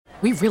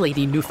We really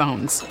need new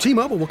phones.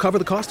 T-Mobile will cover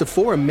the cost of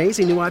 4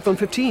 amazing new iPhone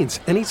 15s,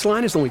 and each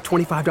line is only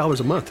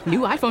 $25 a month. New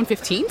iPhone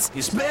 15s?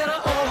 It's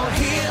better over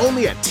here.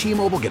 Only at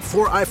T-Mobile, get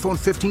 4 iPhone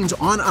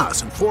 15s on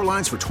us and 4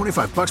 lines for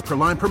 $25 per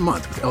line per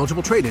month with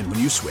eligible trade-in when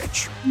you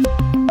switch.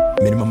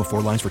 Minimum of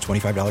 4 lines for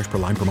 $25 per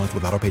line per month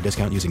with autopay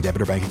discount using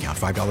debit or bank account.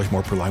 $5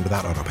 more per line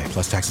without autopay,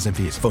 plus taxes and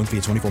fees. Phone fee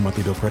at 24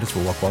 monthly bill credits for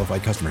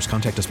well-qualified customers.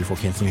 Contact us before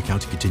canceling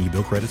account to continue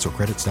bill credits or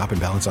credit stop and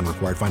balance on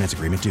required finance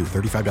agreement due.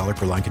 $35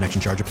 per line connection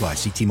charge applies.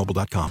 See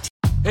T-Mobile.com.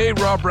 Hey,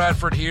 Rob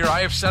Bradford here. I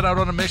have set out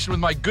on a mission with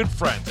my good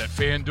friends at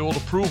FanDuel to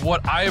prove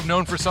what I have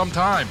known for some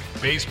time.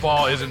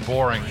 Baseball isn't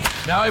boring.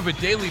 Now I have a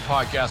daily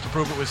podcast to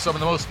prove it with some of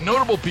the most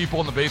notable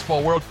people in the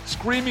baseball world,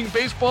 screaming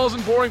baseball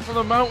isn't boring from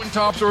the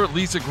mountaintops, or at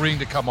least agreeing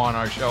to come on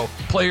our show.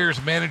 Players,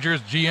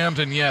 managers, GMs,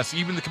 and yes,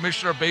 even the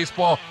commissioner of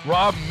baseball,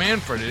 Rob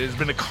Manfred. It has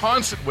been a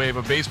constant wave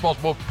of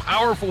baseball's most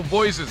powerful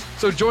voices.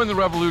 So join the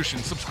revolution.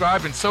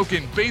 Subscribe and soak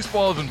in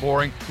Baseball Isn't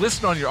Boring.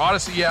 Listen on your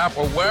Odyssey app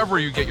or wherever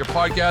you get your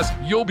podcast.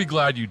 You'll be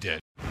glad you did.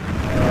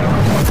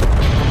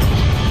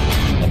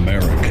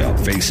 America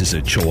faces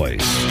a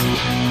choice.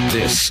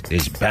 This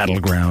is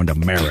Battleground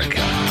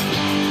America.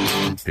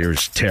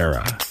 Here's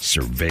Tara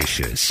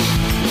Servatius.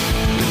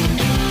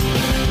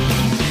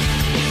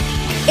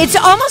 It's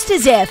almost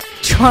as if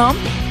Trump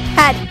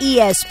had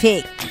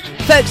ESP.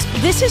 Folks,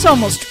 this is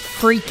almost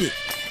freaky.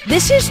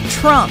 This is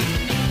Trump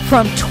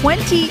from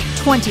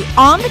 2020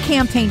 on the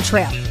campaign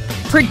trail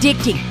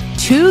predicting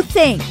 2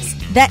 things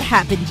that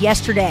happened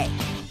yesterday.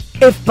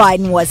 If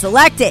Biden was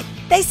elected,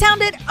 they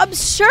sounded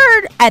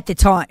absurd at the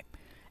time.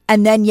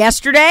 And then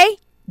yesterday,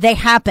 they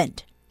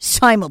happened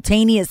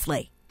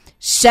simultaneously.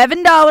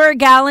 $7 a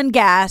gallon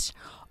gas,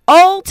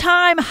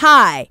 all-time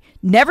high,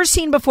 never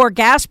seen before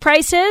gas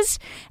prices,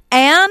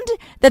 and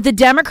that the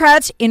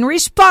Democrats, in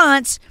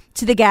response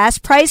to the gas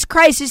price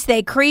crisis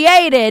they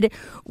created,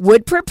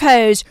 would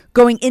propose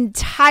going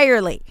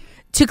entirely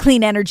to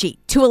clean energy,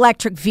 to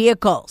electric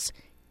vehicles.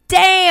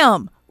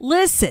 Damn,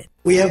 listen.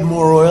 We have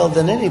more oil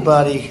than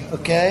anybody,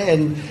 okay?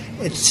 And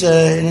it's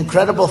an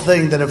incredible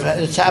thing that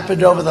it's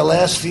happened over the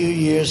last few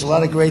years, a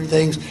lot of great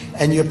things,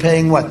 and you're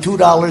paying, what,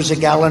 $2 a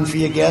gallon for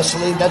your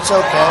gasoline? That's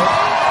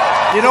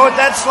okay. You know what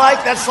that's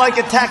like? That's like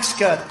a tax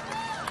cut.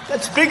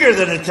 That's bigger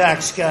than a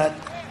tax cut.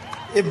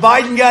 If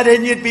Biden got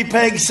in, you'd be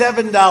paying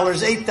 $7,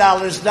 $8,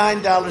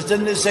 $9.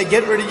 Didn't they say,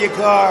 get rid of your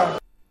car?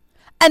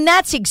 And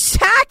that's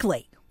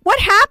exactly what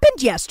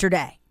happened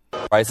yesterday.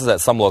 Prices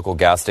at some local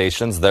gas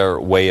stations, they're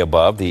way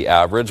above the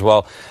average.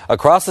 Well,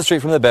 across the street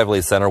from the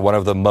Beverly Center, one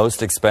of the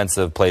most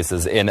expensive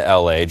places in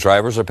L.A.,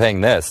 drivers are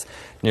paying this,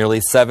 nearly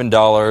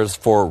 $7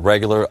 for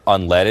regular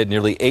unleaded,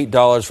 nearly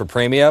 $8 for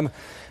premium.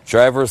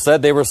 Drivers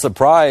said they were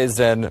surprised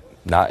and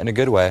not in a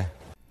good way.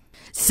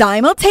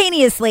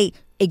 Simultaneously,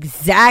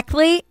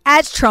 exactly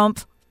as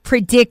Trump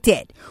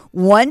predicted.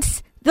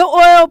 Once the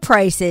oil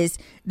prices,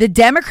 the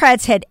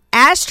Democrats had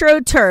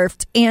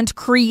astroturfed and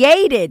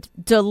created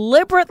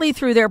deliberately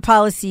through their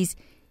policies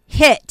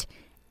hit,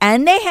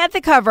 and they had the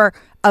cover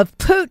of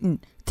Putin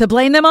to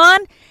blame them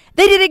on.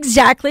 They did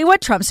exactly what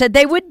Trump said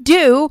they would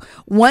do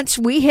once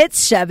we hit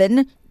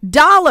 $7,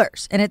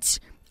 and it's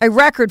a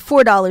record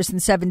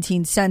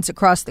 $4.17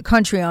 across the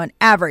country on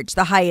average,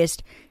 the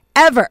highest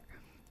ever.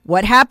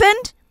 What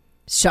happened?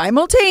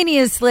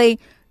 Simultaneously,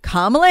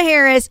 Kamala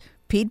Harris,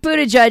 Pete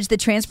Buttigieg, the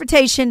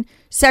transportation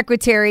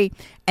secretary,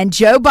 and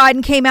Joe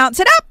Biden came out and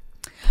said,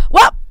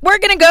 well, we're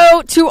going to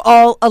go to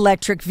all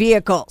electric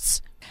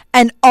vehicles,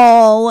 an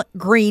all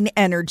green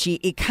energy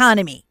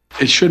economy.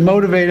 It should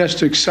motivate us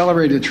to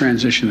accelerate the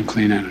transition to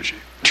clean energy,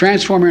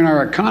 transforming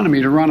our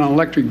economy to run on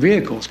electric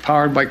vehicles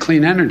powered by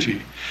clean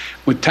energy,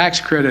 with tax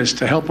credits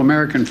to help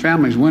American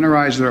families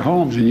winterize their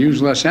homes and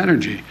use less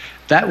energy.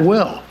 That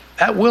will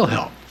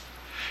help.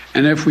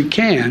 And if we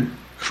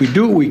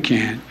do what we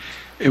can,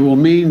 it will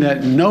mean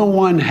that no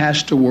one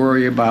has to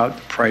worry about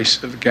the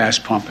price of the gas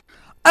pump.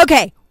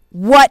 Okay,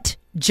 what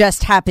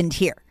just happened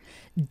here?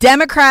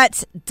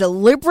 Democrats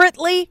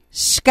deliberately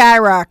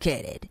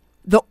skyrocketed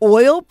the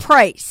oil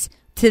price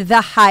to the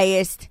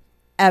highest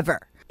ever.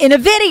 In a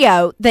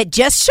video that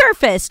just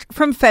surfaced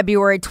from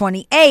February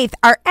 28th,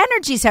 our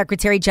Energy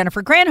Secretary,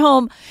 Jennifer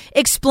Granholm,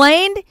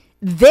 explained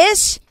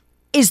this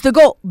is the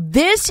goal.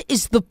 This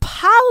is the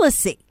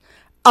policy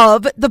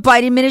of the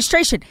Biden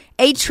administration,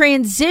 a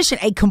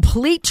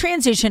complete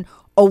transition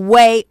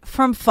away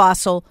from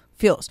fossil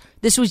fuels.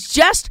 This was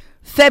just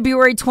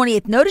February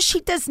 28th. Notice she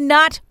does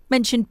not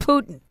mention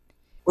Putin.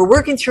 We're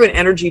working through an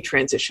energy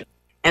transition.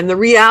 And the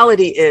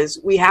reality is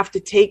we have to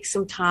take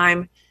some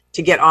time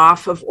to get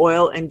off of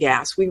oil and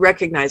gas. We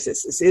recognize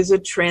this. This is a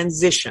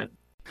transition.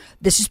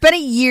 This has been a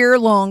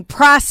year-long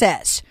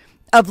process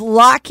of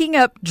locking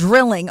up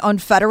drilling on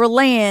federal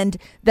land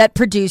that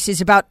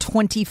produces about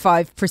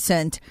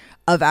 25%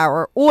 of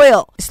our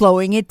oil,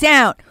 slowing it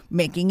down,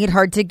 making it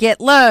hard to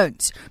get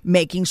loans,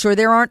 making sure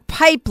there aren't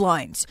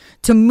pipelines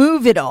to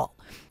move it all,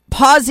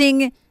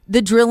 pausing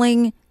the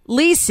drilling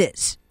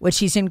leases, which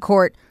he's in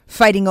court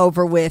fighting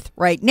over with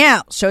right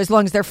now. So as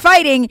long as they're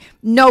fighting,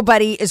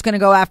 nobody is going to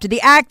go after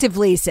the active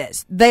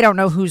leases. They don't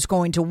know who's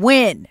going to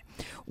win.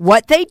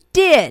 What they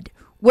did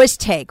was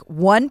take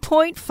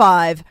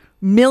 1.5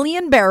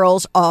 million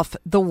barrels off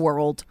the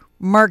world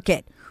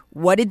market.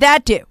 What did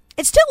that do?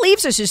 It still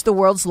leaves us as the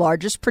world's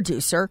largest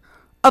producer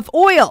of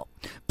oil.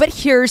 But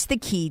here's the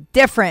key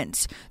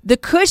difference. The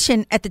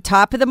cushion at the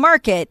top of the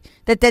market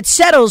that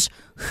settles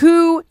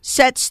who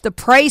sets the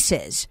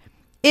prices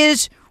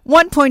is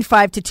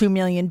 1.5 to 2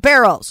 million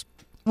barrels.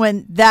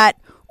 When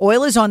that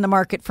oil is on the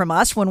market from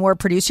us, when we're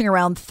producing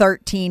around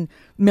 13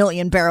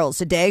 million barrels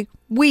a day,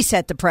 we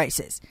set the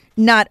prices,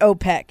 not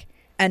OPEC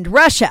and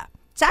Russia.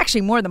 It's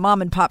actually more the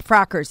mom and pop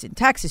frackers in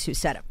Texas who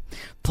set them.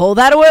 Pull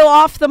that oil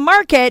off the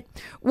market,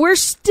 we're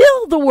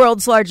still the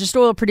world's largest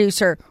oil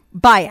producer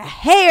by a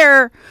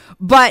hair,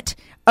 but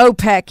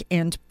OPEC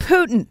and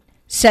Putin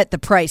set the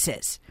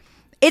prices.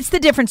 It's the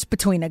difference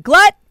between a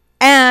glut,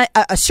 and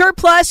a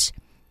surplus,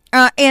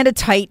 and a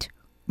tight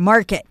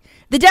market.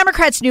 The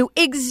Democrats knew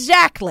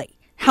exactly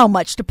how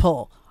much to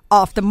pull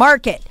off the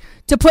market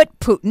to put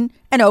Putin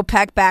and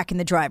OPEC back in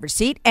the driver's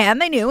seat,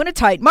 and they knew in a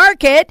tight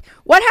market,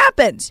 what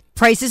happens?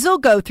 Prices will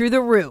go through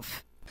the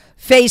roof.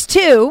 Phase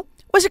 2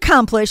 was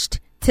accomplished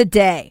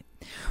today.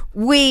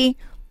 We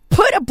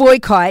put a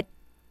boycott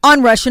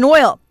on Russian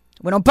oil.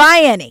 We don't buy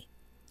any,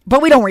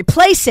 but we don't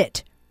replace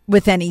it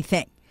with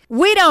anything.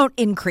 We don't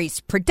increase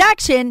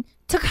production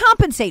to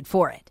compensate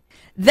for it.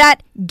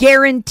 That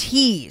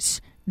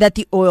guarantees that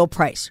the oil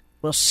price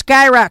will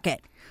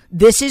skyrocket.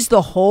 This is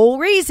the whole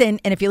reason,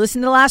 and if you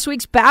listen to last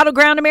week's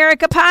Battleground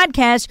America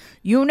podcast,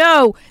 you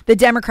know the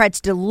Democrats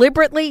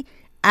deliberately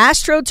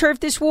astroturfed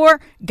this war,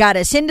 got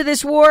us into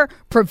this war,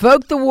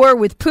 provoked the war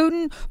with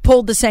Putin,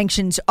 pulled the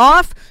sanctions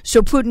off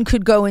so Putin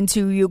could go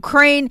into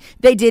Ukraine.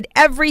 They did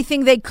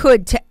everything they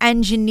could to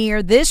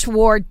engineer this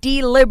war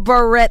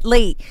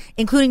deliberately,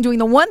 including doing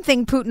the one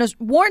thing Putin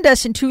warned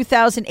us in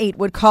 2008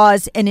 would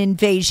cause an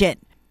invasion.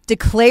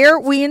 Declare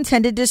we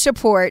intended to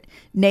support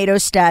NATO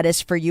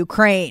status for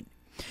Ukraine.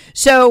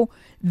 So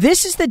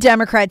this is the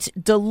Democrats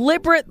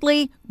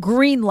deliberately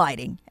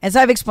greenlighting. As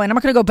I've explained, I'm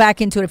not going to go back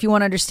into it. If you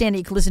want to understand it,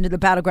 you can listen to the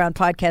Battleground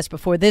podcast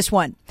before this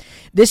one.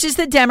 This is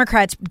the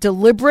Democrats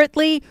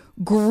deliberately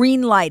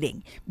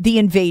greenlighting the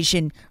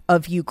invasion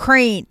of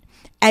Ukraine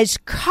as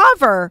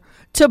cover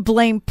to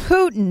blame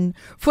Putin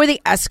for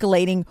the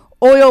escalating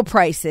oil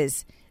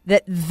prices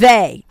that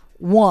they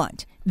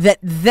want, that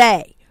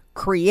they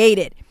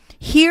created.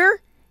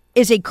 Here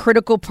is a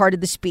critical part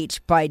of the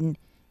speech Biden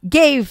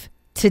gave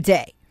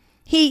today.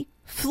 He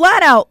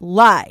flat out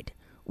lied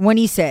when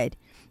he said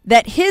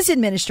that his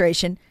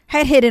administration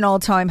had hit an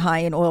all-time high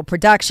in oil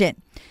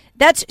production.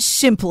 That's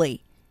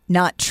simply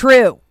not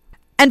true.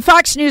 And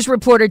Fox News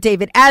reporter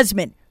David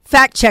Asman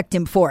fact-checked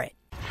him for it.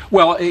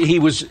 Well, he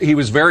was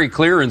very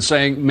clear in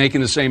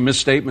making the same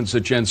misstatements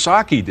that Jen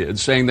Psaki did,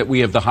 saying that we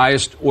have the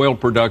highest oil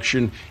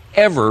production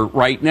ever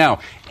right now.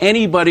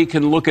 Anybody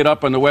can look it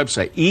up on the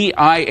website.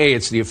 EIA,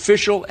 it's the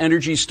official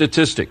energy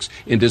statistics.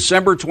 In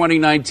December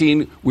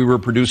 2019, we were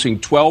producing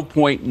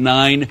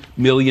 12.9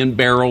 million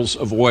barrels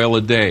of oil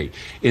a day.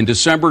 In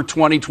December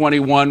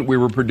 2021, we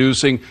were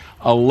producing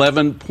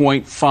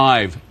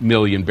 11.5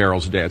 million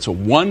barrels a day. It's a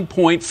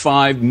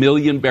 1.5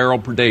 million barrel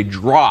per day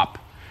drop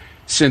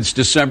since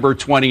December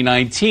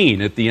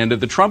 2019 at the end of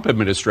the Trump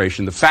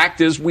administration. The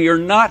fact is we are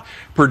not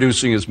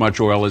producing as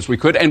much oil as we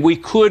could, and we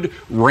could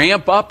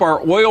ramp up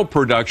our oil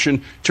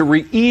production to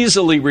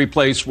easily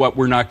replace what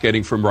we're not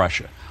getting from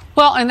Russia.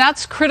 Well, and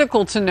that's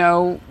critical to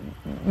know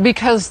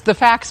because the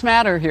facts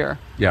matter here.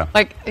 Yeah.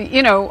 Like,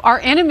 you know, our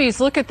enemies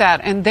look at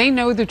that and they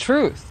know the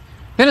truth.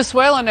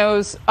 Venezuela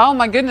knows, oh,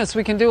 my goodness,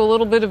 we can do a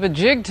little bit of a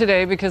jig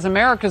today because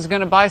America's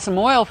going to buy some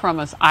oil from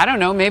us. I don't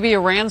know. Maybe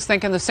Iran's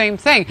thinking the same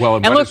thing. Well,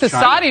 and look, the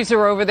Saudis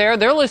are over there.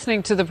 They're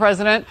listening to the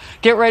president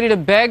get ready to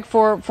beg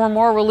for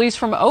more release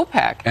from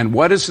OPEC. And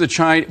what are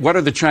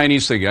the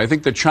Chinese thinking? I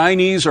think the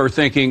Chinese are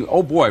thinking,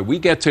 oh, boy, we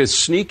get to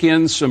sneak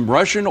in some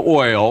Russian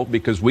oil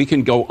because we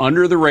can go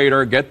under the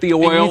radar, get the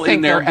oil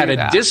in there at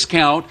a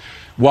discount.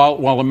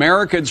 While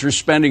Americans are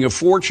spending a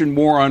fortune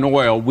more on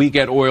oil, we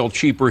get oil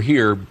cheaper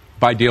here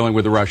by dealing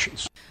with the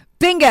Russians.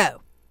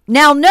 Bingo.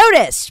 Now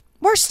notice,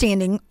 we're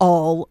standing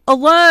all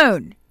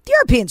alone. The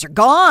Europeans are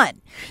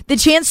gone. The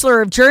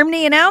Chancellor of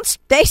Germany announced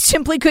they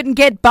simply couldn't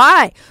get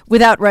by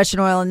without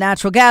Russian oil and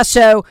natural gas,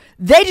 so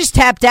they just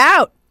tapped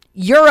out.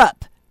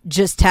 Europe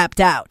just tapped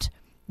out.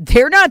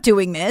 They're not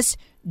doing this,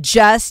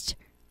 just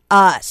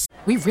us.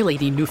 We really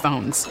need new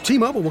phones.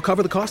 T-Mobile will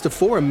cover the cost of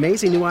 4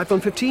 amazing new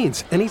iPhone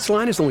 15s, and each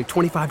line is only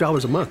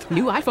 $25 a month.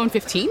 New iPhone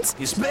 15s?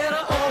 It's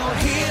better over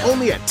here.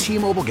 Only at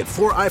T-Mobile, get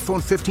 4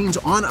 iPhone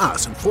 15s on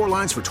us and 4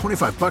 lines for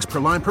 $25 per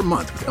line per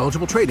month with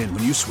eligible trade-in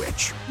when you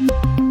switch.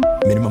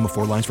 Minimum of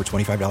 4 lines for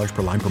 $25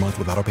 per line per month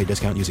with autopay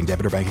discount using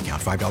debit or bank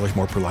account. $5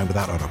 more per line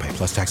without autopay,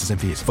 plus taxes and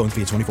fees. Phone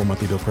fee at 24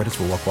 monthly bill credits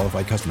for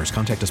well-qualified customers.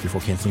 Contact us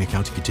before canceling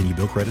account to continue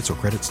bill credits or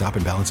credit stop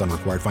and balance on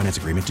required finance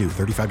agreement due.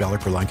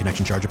 $35 per line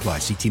connection charge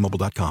applies. See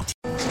T-Mobile.com.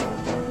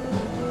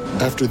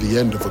 After the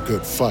end of a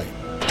good fight,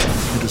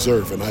 you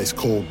deserve an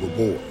ice-cold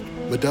reward.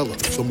 Modelo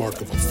is the mark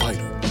of a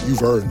fighter.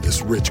 You've earned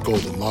this rich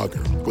golden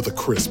lager with a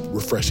crisp,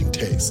 refreshing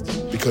taste.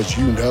 Because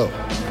you know,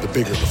 the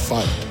bigger the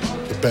fight,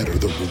 better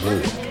the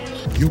reward.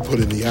 You put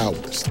in the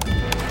hours,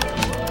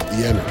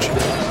 the energy,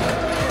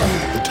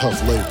 the tough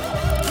labor.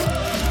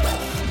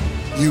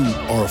 You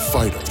are a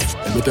fighter,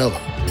 and Modelo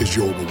is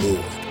your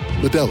reward.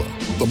 Modelo,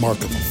 the mark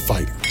of a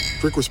fighter.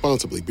 Drink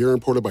responsibly. Beer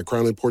imported by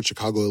Crown Imports,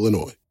 Chicago,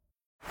 Illinois.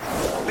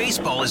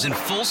 Baseball is in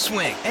full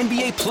swing.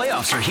 NBA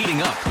playoffs are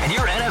heating up, and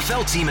your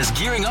NFL team is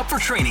gearing up for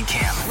training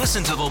camp.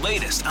 Listen to the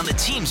latest on the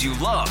teams you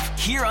love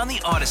here on the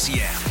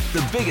Odyssey app.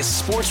 The biggest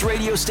sports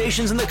radio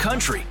stations in the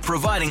country,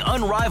 providing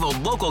unrivaled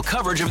local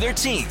coverage of their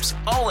teams,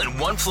 all in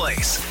one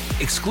place.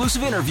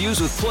 Exclusive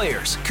interviews with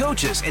players,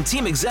 coaches, and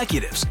team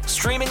executives,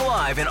 streaming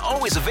live and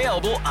always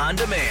available on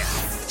demand.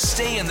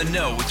 Stay in the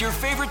know with your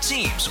favorite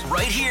teams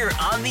right here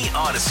on the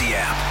Odyssey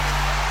app.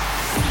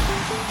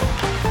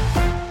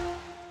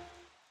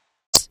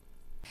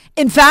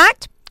 In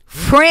fact,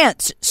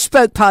 France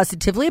spoke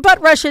positively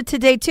about Russia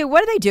today, too.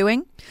 What are they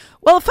doing?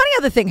 Well, a funny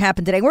other thing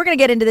happened today. We're going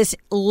to get into this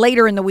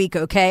later in the week,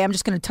 okay? I'm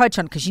just going to touch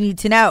on it because you need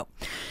to know.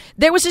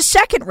 There was a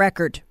second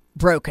record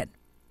broken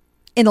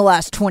in the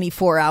last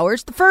 24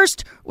 hours. The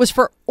first was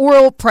for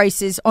oil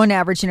prices on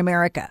average in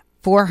America,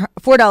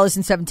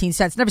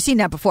 $4.17. Never seen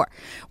that before.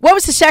 What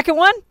was the second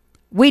one?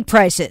 Wheat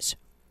prices,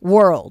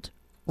 world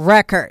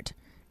record.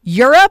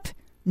 Europe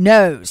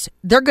knows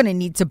they're going to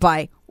need to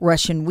buy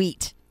Russian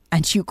wheat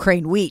and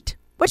Ukraine wheat,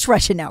 which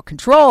Russia now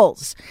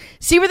controls.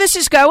 See where this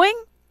is going?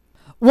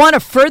 Want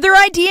a further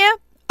idea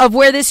of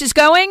where this is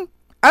going?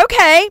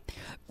 Okay.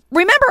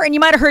 Remember, and you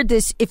might have heard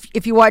this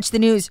if you watch the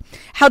news,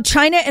 how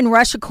China and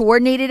Russia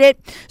coordinated it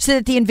so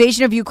that the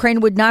invasion of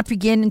Ukraine would not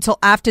begin until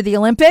after the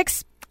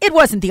Olympics? It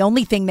wasn't the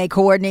only thing they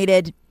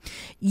coordinated.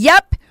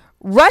 Yep,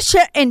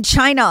 Russia and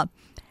China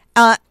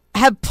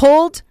have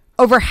pulled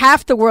over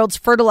half the world's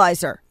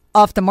fertilizer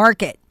off the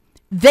market.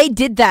 They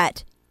did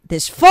that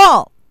this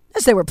fall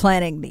as they were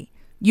planning the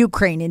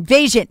Ukraine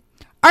invasion.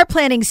 Our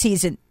planning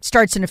season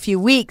starts in a few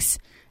weeks,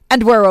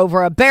 and we're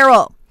over a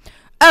barrel.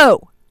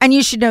 Oh, and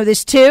you should know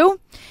this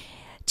too.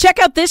 Check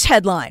out this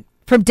headline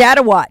from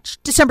Data Watch,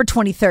 December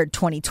 23rd,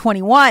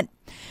 2021.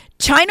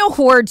 China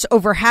hoards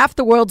over half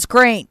the world's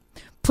grain,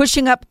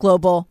 pushing up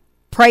global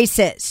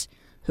prices.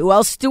 Who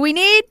else do we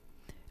need?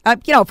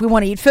 If we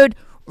want to eat food,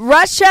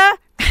 Russia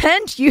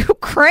and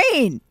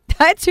Ukraine.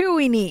 That's who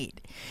we need.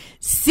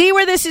 See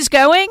where this is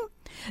going?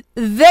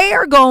 They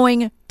are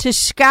going to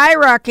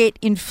skyrocket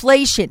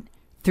inflation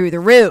through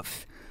the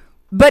roof.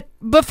 But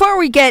before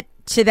we get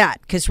to that,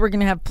 because we're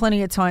going to have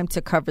plenty of time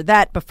to cover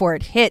that before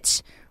it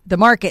hits the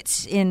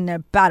markets in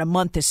about a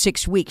month to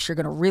 6 weeks. You're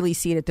going to really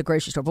see it at the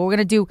grocery store. But we're going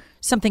to do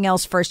something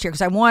else first here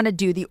because I want to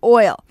do the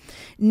oil.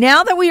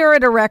 Now that we are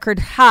at a record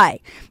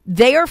high,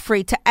 they are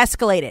free to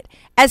escalate it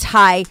as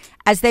high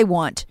as they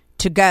want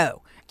to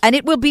go. And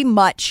it will be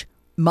much,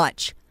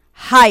 much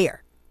higher.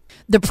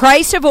 The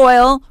price of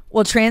oil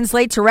will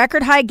translate to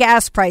record high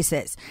gas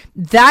prices.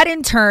 That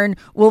in turn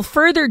will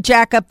further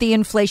jack up the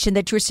inflation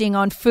that you're seeing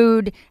on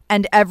food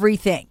and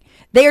everything.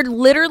 They are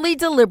literally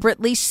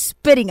deliberately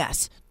spitting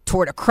us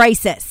toward a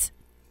crisis,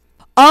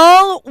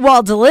 all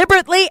while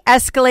deliberately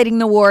escalating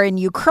the war in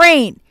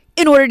Ukraine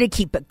in order to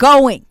keep it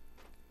going.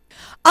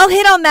 I'll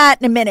hit on that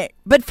in a minute,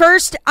 but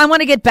first I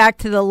want to get back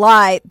to the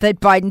lie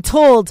that Biden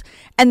told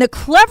and the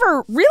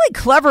really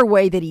clever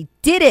way that he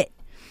did it.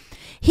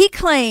 He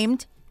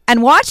claimed,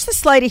 and watch the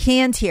sleight of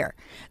hand here,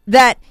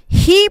 that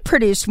he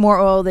produced more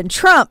oil than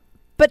Trump.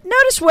 But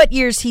notice what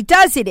years he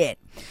does it in.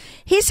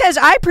 He says,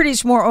 I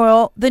produced more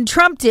oil than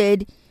Trump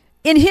did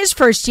in his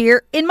first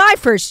year, in my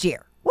first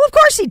year. Well, of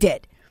course he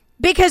did,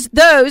 because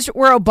those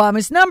were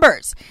Obama's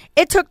numbers.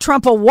 It took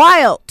Trump a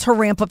while to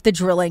ramp up the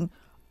drilling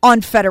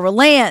on federal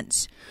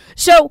lands.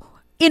 So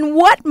in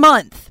what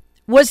month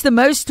was the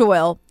most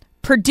oil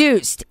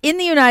produced in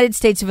the United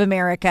States of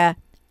America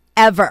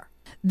ever?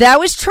 That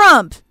was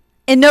Trump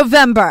in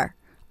November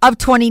of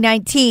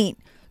 2019,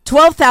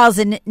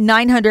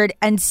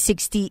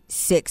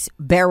 12,966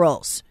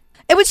 barrels.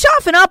 It would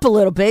soften up a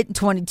little bit in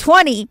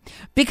 2020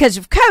 because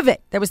of COVID.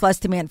 There was less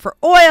demand for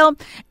oil,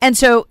 and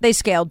so they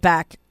scaled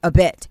back a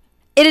bit.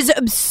 It is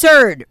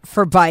absurd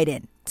for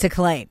Biden to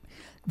claim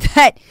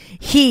that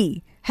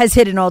he has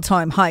hit an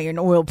all-time high in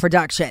oil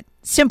production.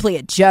 Simply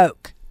a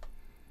joke.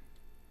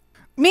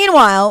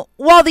 Meanwhile,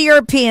 while the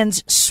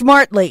Europeans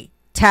smartly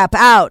tap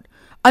out,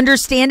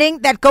 understanding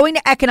that going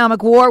to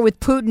economic war with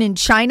Putin in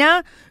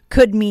China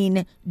could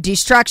mean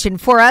destruction.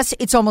 For us,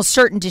 it's almost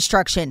certain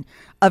destruction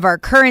of our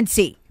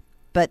currency.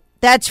 But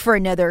that's for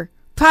another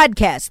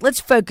podcast. Let's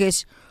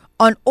focus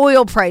on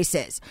oil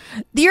prices.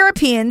 The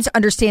Europeans,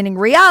 understanding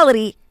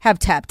reality, have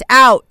tapped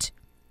out.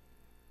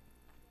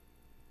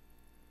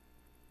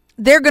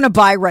 They're going to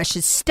buy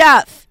Russia's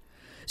stuff.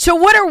 So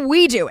what are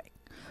we doing?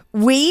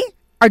 We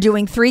are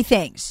doing three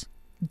things.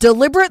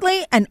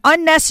 Deliberately and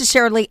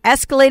unnecessarily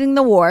escalating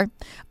the war,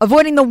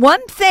 avoiding the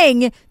one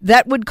thing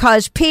that would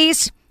cause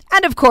peace,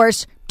 and of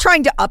course,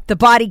 trying to up the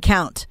body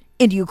count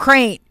in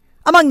Ukraine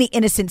among the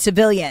innocent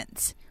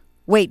civilians.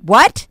 Wait,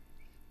 what?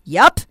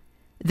 Yup,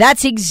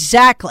 that's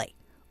exactly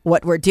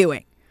what we're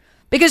doing.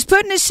 Because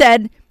Putin has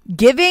said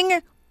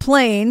giving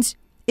planes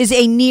is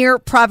a near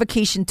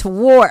provocation to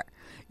war.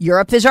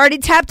 Europe has already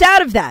tapped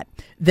out of that.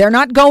 They're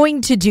not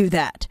going to do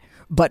that.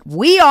 But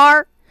we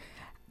are,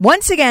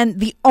 once again,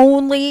 the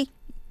only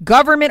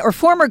government or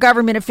former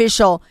government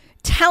official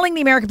telling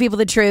the American people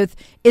the truth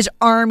is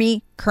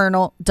Army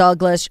Colonel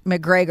Douglas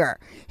Macgregor.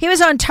 He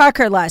was on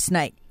Tucker last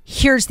night.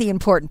 Here's the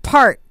important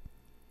part.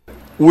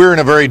 We're in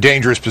a very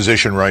dangerous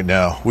position right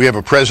now. We have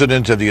a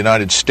president of the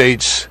United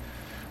States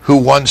who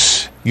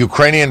wants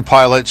Ukrainian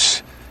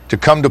pilots to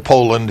come to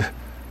Poland,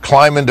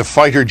 climb into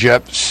fighter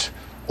jets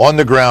on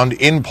the ground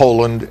in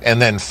Poland,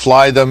 and then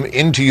fly them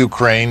into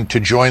Ukraine to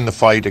join the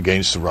fight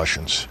against the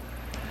Russians.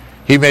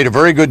 He made a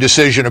very good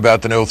decision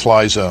about the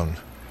no-fly zone.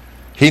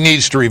 He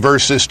needs to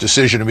reverse this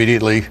decision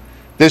immediately.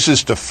 This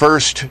is the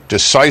first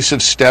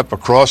decisive step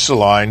across the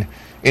line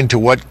into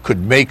what could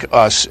make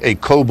us a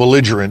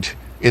co-belligerent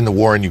in the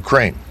war in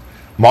Ukraine.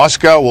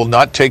 Moscow will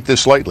not take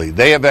this lightly.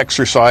 They have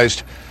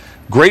exercised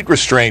great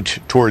restraint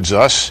towards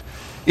us,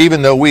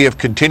 even though we have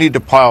continued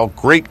to pile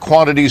great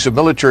quantities of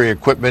military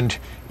equipment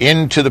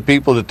into the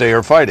people that they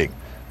are fighting.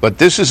 But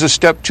this is a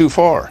step too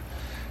far.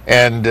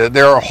 And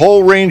there are a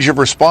whole range of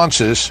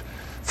responses,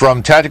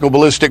 from tactical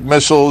ballistic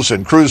missiles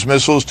and cruise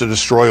missiles to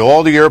destroy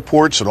all the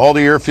airports and all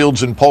the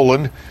airfields in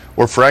Poland,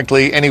 or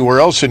frankly anywhere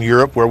else in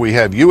Europe where we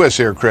have U.S.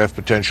 aircraft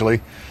potentially,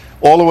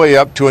 all the way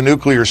up to a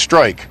nuclear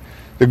strike.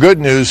 The good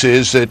news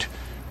is that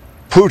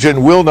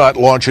Putin will not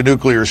launch a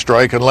nuclear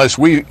strike unless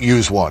we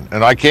use one,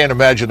 and I can't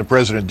imagine the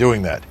president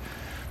doing that.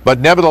 But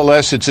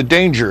nevertheless, it's a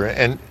danger,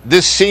 and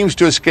this seems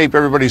to escape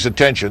everybody's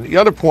attention. The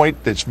other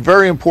point that's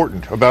very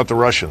important about the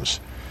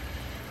Russians,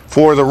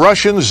 for the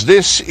Russians,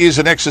 this is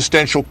an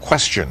existential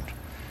question.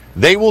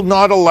 They will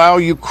not allow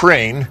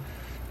Ukraine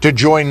to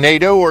join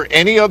NATO or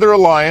any other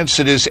alliance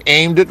that is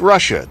aimed at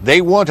Russia.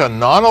 They want a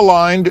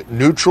non-aligned,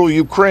 neutral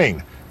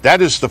Ukraine.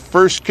 That is the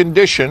first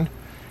condition,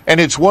 and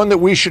it's one that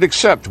we should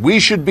accept. We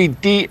should be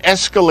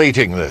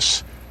de-escalating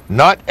this,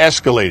 not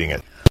escalating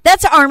it.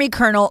 That's Army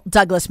Colonel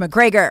Douglas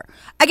Macgregor,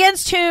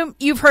 against whom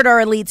you've heard our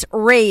elites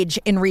rage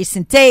in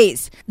recent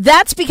days.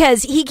 That's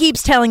because he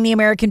keeps telling the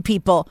American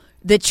people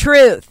the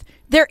truth.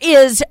 There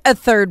is a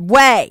third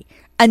way,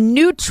 a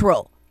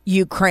neutral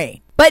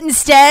Ukraine. But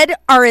instead,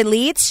 our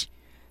elites,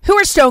 who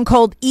are stone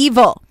cold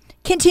evil,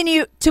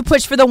 continue to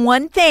push for the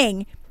one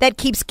thing that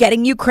keeps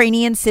getting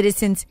Ukrainian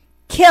citizens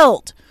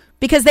killed,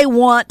 because they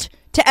want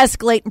to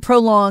escalate and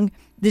prolong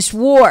this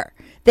war.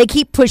 They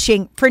keep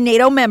pushing for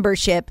NATO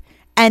membership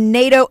and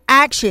NATO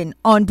action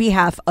on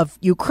behalf of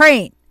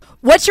Ukraine.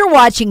 What you're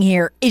watching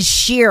here is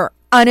sheer,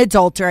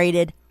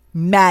 unadulterated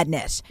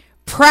madness.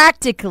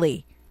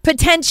 Practically,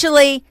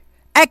 potentially,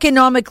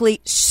 economically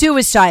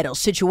suicidal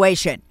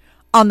situation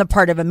on the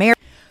part of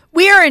America.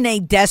 We are in a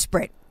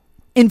desperate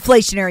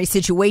inflationary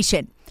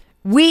situation.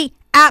 We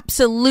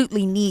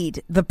absolutely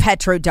need the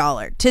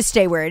petrodollar to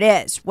stay where it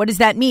is. What does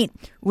that mean?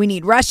 We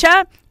need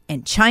Russia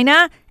and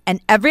China and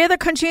every other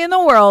country in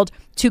the world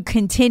to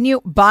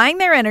continue buying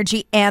their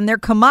energy and their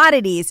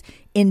commodities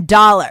in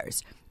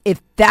dollars.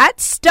 If that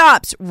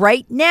stops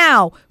right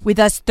now with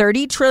us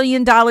 $30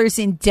 trillion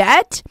in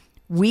debt,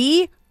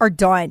 we are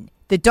done.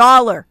 The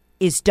dollar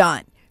is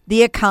done.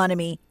 The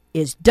economy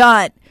is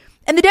done.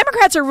 And the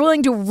Democrats are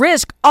willing to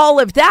risk all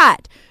of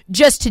that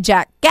just to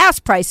jack gas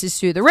prices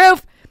through the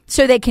roof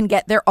so they can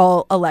get their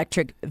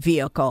all-electric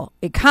vehicle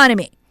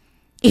economy.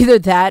 Either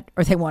that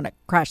or they want to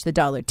crash the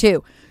dollar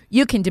too.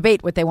 You can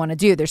debate what they want to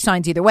do. There's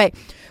signs either way.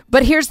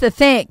 But here's the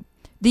thing.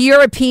 The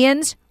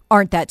Europeans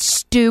aren't that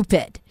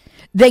stupid.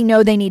 They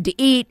know they need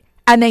to eat,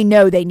 and they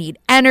know they need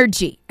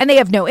energy, and they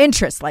have no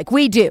interest, like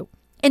we do,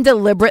 in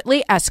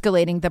deliberately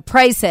escalating the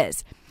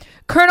prices.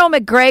 Colonel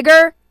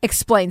Macgregor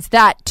explains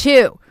that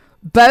too.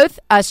 Both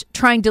us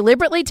trying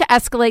deliberately to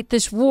escalate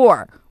this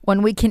war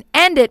when we can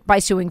end it by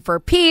suing for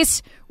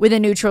peace with a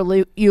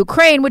neutral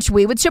Ukraine, which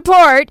we would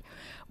support,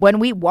 when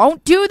we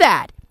won't do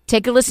that.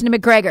 Take a listen to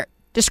Macgregor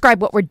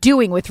describe what we're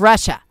doing with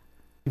Russia.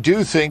 I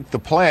do think the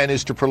plan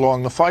is to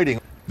prolong the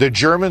fighting. The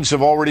Germans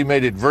have already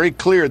made it very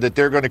clear that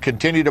they're going to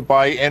continue to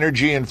buy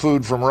energy and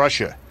food from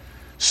Russia.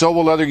 So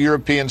will other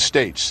European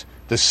states.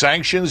 The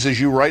sanctions, as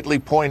you rightly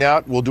point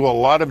out, will do a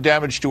lot of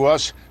damage to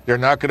us. They're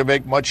not going to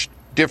make much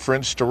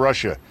difference to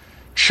Russia.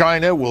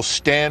 China will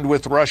stand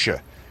with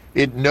Russia.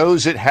 It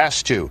knows it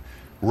has to.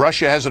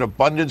 Russia has an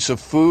abundance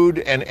of food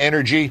and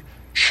energy.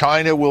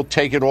 China will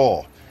take it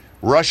all.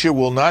 Russia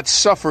will not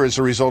suffer as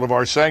a result of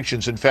our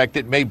sanctions. In fact,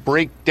 it may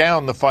break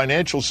down the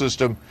financial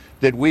system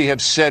that we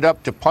have set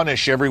up to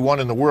punish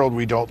everyone in the world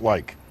we don't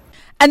like.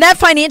 And that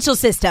financial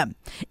system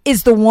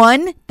is the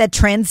one that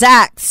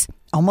transacts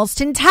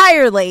almost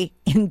entirely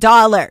in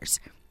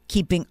dollars,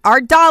 keeping our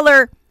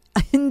dollar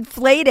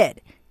inflated.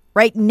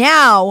 Right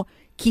now,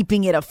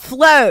 keeping it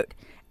afloat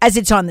as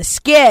it's on the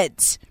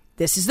skids.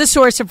 This is the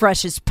source of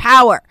Russia's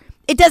power.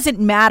 It doesn't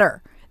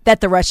matter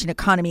that the Russian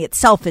economy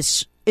itself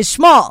is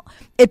small.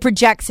 It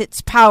projects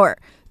its power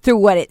through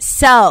what it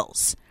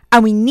sells,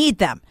 and we need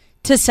them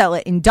to sell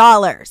it in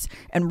dollars.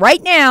 And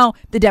right now,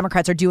 the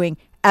Democrats are doing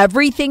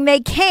everything they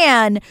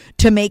can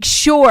to make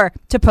sure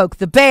to poke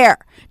the bear,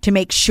 to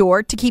make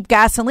sure to keep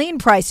gasoline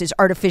prices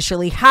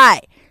artificially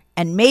high.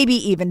 and maybe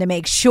even to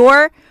make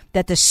sure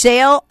that the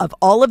sale of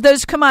all of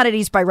those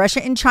commodities by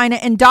Russia and China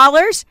in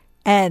dollars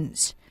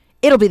ends.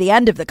 It'll be the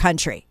end of the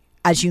country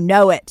as you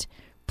know it.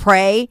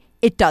 Pray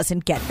it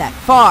doesn't get that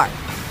far.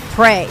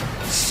 Pray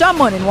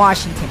someone in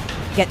Washington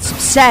gets some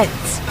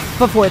sense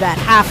before that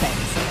happens.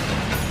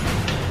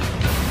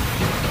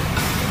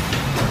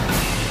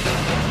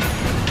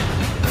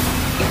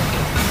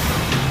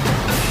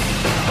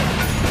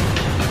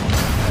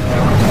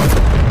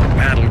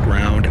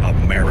 Battleground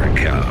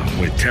America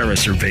with Tara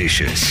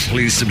Servatius.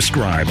 Please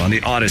subscribe on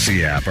the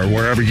Odyssey app or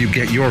wherever you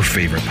get your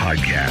favorite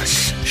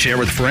podcasts. Share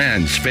with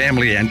friends,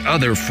 family, and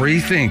other free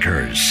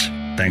thinkers.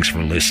 Thanks for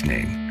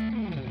listening.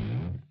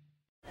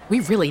 We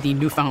really need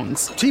new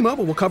phones.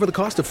 T-Mobile will cover the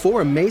cost of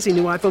 4 amazing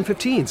new iPhone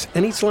 15s,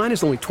 and each line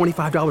is only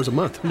 $25 a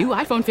month. New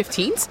iPhone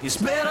 15s? It's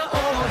better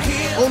over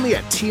here. Only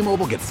at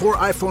T-Mobile, get 4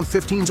 iPhone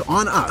 15s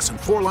on us and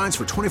 4 lines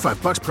for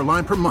 $25 per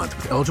line per month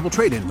with eligible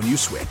trade-in when you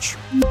switch.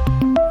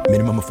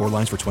 Minimum of 4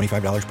 lines for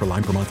 $25 per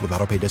line per month with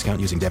autopay discount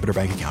using debit or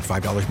bank account.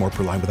 $5 more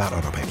per line without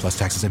autopay, plus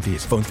taxes and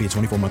fees. Phone fee at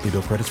 24 monthly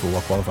bill credits for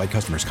well-qualified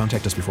customers.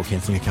 Contact us before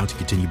canceling account to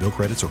continue bill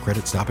credits or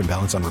credit stop and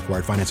balance on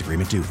required finance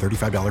agreement due.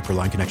 $35 per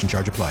line connection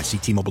charge applies. See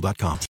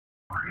T-Mobile.com.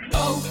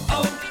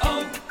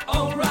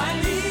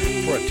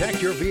 O'Reilly.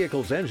 Protect your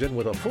vehicle's engine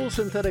with a full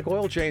synthetic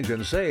oil change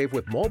and save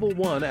with Mobil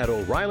 1 at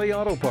O'Reilly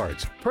Auto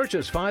Parts.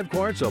 Purchase 5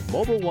 quarts of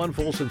Mobil 1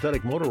 full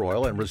synthetic motor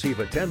oil and receive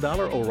a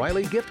 $10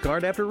 O'Reilly gift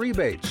card after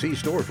rebate. See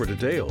store for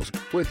details.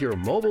 With your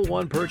Mobil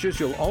 1 purchase,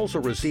 you'll also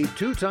receive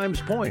 2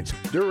 times points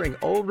during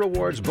O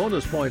Rewards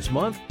Bonus Points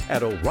Month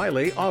at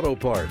O'Reilly Auto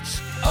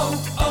Parts.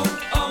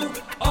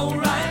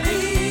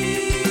 O'Reilly.